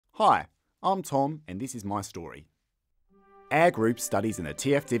Hi, I'm Tom and this is my story. Our group studies in the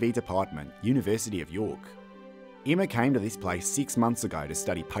TFTV department, University of York. Emma came to this place 6 months ago to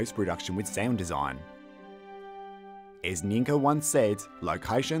study post-production with sound design. As Ninka once said,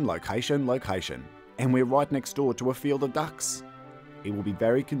 location, location, location, and we're right next door to a field of ducks. It will be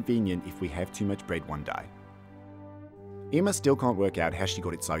very convenient if we have too much bread one day. Emma still can't work out how she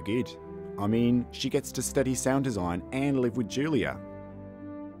got it so good. I mean, she gets to study sound design and live with Julia.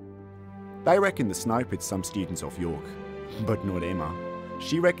 They reckon the snow puts some students off York, but not Emma.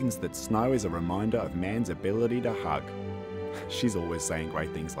 She reckons that snow is a reminder of man's ability to hug. She's always saying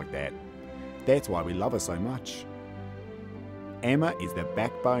great things like that. That's why we love her so much. Emma is the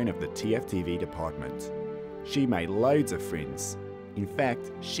backbone of the TFTV department. She made loads of friends. In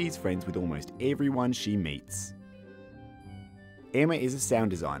fact, she's friends with almost everyone she meets. Emma is a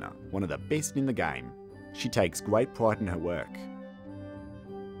sound designer, one of the best in the game. She takes great pride in her work.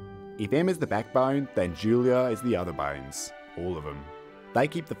 If Emma's the backbone, then Julia is the other bones. All of them. They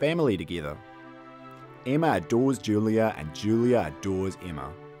keep the family together. Emma adores Julia and Julia adores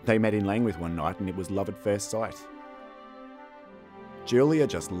Emma. They met in Langwith one night and it was love at first sight. Julia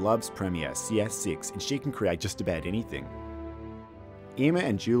just loves Premiere CS6 and she can create just about anything. Emma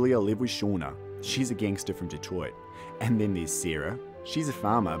and Julia live with Shauna. She's a gangster from Detroit. And then there's Sarah. She's a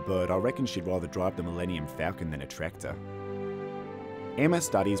farmer, but I reckon she'd rather drive the Millennium Falcon than a tractor. Emma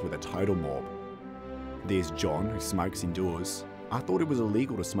studies with a total mob. There's John, who smokes indoors. I thought it was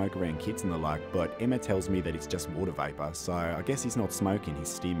illegal to smoke around kids and the like, but Emma tells me that it's just water vapour, so I guess he's not smoking, he's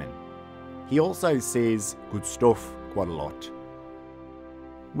steaming. He also says good stuff quite a lot.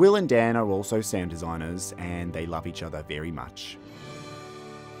 Will and Dan are also sound designers, and they love each other very much.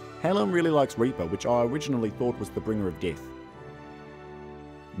 Helen really likes Reaper, which I originally thought was the bringer of death.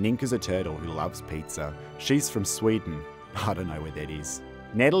 Ninka's a turtle who loves pizza. She's from Sweden. I don't know where that is.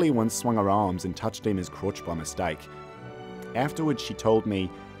 Natalie once swung her arms and touched Emma's crotch by mistake. Afterwards she told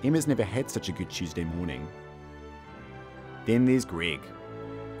me Emma's never had such a good Tuesday morning. Then there's Greg.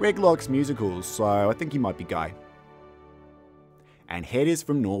 Greg likes musicals, so I think he might be gay. And Hed is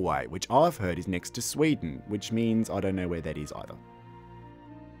from Norway, which I've heard is next to Sweden, which means I don't know where that is either.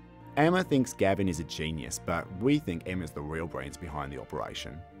 Emma thinks Gavin is a genius, but we think Emma's the real brains behind the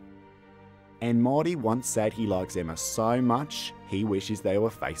operation. And Marty once said he likes Emma so much, he wishes they were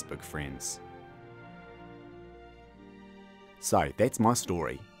Facebook friends. So that's my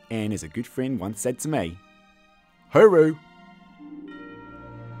story, and as a good friend once said to me, hooroo!